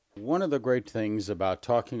One of the great things about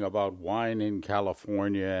talking about wine in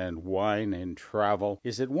California and wine and travel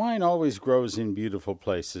is that wine always grows in beautiful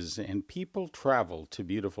places, and people travel to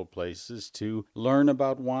beautiful places to learn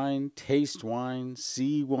about wine, taste wine,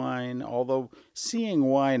 see wine. Although seeing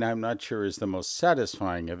wine, I'm not sure is the most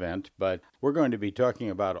satisfying event, but we're going to be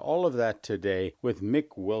talking about all of that today with Mick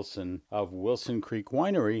Wilson of Wilson Creek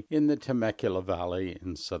Winery in the Temecula Valley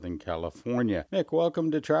in Southern California. Mick,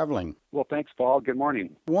 welcome to Traveling. Well, thanks, Paul. Good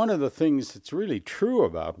morning. One of the things that's really true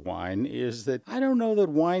about wine is that I don't know that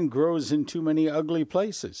wine grows in too many ugly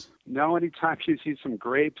places. No, anytime you see some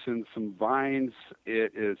grapes and some vines,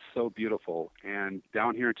 it is so beautiful. And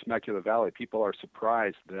down here in Temecula Valley, people are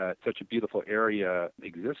surprised that such a beautiful area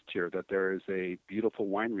exists here, that there is a beautiful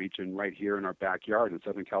wine region right here in our backyard in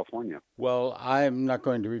Southern California. Well, I'm not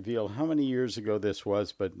going to reveal how many years ago this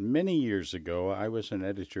was, but many years ago, I was an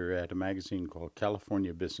editor at a magazine called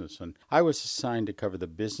California Business, and I was assigned to cover the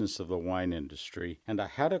business of the wine industry. And I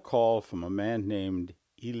had a call from a man named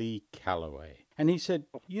Ely Calloway. And he said,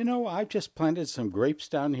 I've just planted some grapes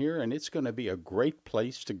down here, and it's going to be a great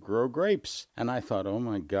place to grow grapes. And I thought, oh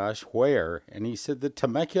my gosh, where? And he said, the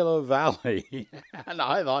Temecula Valley. And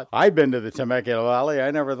I thought, I've been to the Temecula Valley. I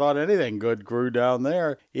never thought anything good grew down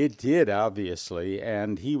there. It did, obviously.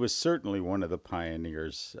 And he was certainly one of the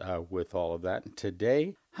pioneers with all of that. And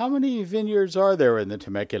today, how many vineyards are there in the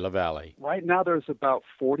Temecula Valley? Right now, there's about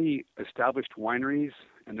 40 established wineries,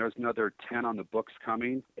 and there's another 10 on the books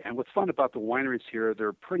coming. And what's fun about the wineries here,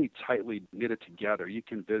 they're pretty tightly knitted together. You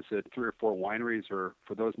can visit 3 or 4 wineries, or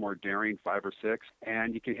for those more daring, 5 or 6,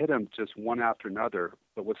 and you can hit them just one after another.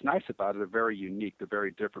 But what's nice about it, they're very unique. They're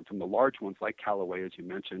very different from the large ones like Callaway, as you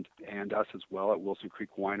mentioned, and us as well at Wilson Creek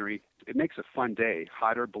Winery. It makes a fun day.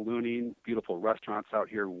 Hot air ballooning, beautiful restaurants out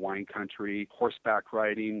here, wine country, horseback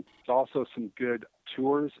riding. There's also some good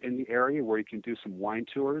tours in the area where you can do some wine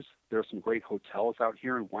tours. There are some great hotels out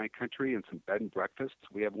here in wine country and some bed and breakfasts.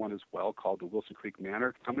 We have one as well called the Wilson Creek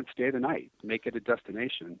Manor. Come and stay the night. Make it a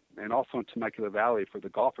destination. And also in Temecula Valley, for the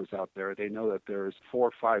golfers out there, they know that there's 4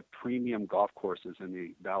 or 5 premium golf courses in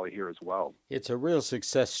the valley here as well. It's a real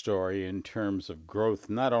success story in terms of growth,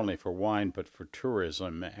 not only for wine, but for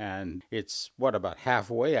tourism. And it's, about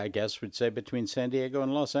halfway, I guess, would say, between San Diego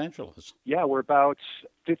and Los Angeles. Yeah, we're about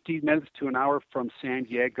 15 minutes to an hour from San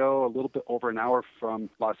Diego, a little bit over an hour from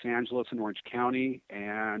Los Angeles and Orange County,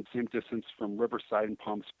 and same distance from Riverside and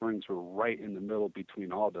Palm Springs. We're right in the middle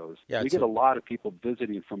between all those. Yeah, we get a lot of people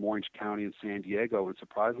visiting from Orange County and San Diego, and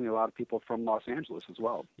surprisingly a lot of people from Los Angeles as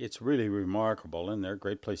well. It's really remarkable, and there are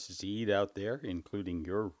great places to eat out there, including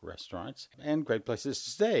your restaurants, and great places to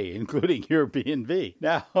stay, including your B&B.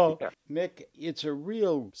 Now, Yeah. Mick, it's a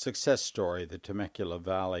real success story, the Temecula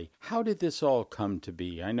Valley. How did this all come to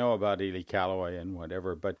be? I know about Ely Calloway and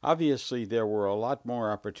whatever, but obviously there were a lot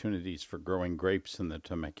more opportunities for growing grapes in the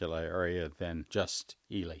Temecula area than just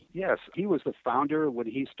Ely. Yes, he was the founder. When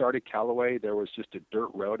he started Callaway, there was just a dirt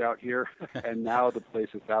road out here, and now the place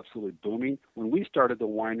is absolutely booming. When we started the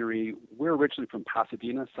winery, we're originally from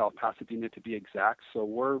Pasadena, South Pasadena to be exact, so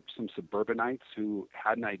we're some suburbanites who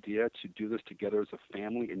had an idea to do this together as a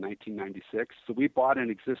family in 1996. So we bought an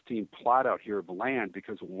existing plot out here of land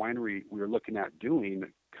because a winery we were looking at doing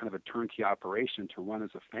kind of a turnkey operation to run as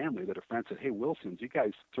a family, that a friend said, hey, Wilsons, you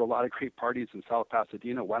guys throw a lot of great parties in South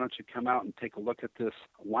Pasadena. Why don't you come out and take a look at this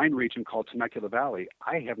wine region called Temecula Valley?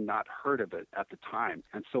 I have not heard of it at the time.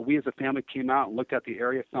 And so we as a family came out and looked at the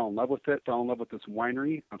area, fell in love with it, fell in love with this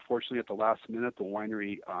winery. Unfortunately, at the last minute, the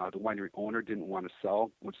winery owner didn't want to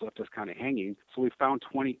sell, which left us kind of hanging. So we found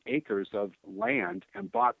 20 acres of land and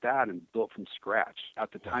bought that and built from scratch.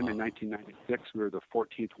 At the time in 1996, we were the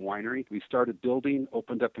 14th winery. We started building,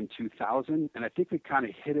 opened up in 2000, and I think we kind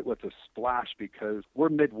of hit it with a splash because we're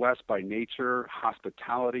Midwest by nature,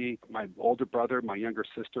 hospitality. My older brother, my younger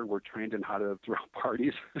sister were trained in how to throw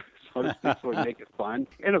parties, so to speak, so we make it fun,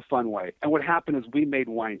 in a fun way. And what happened is we made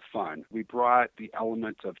wine fun. We brought the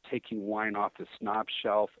element of taking wine off the snob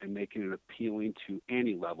shelf and making it appealing to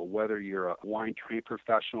any level, whether you're a wine trained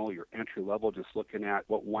professional, you're entry level, just looking at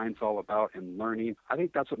what wine's all about and learning. I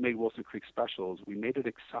think that's what made Wilson Creek special is we made it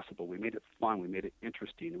accessible, we made it fun, we made it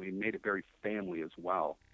interesting, and we made it very family as well.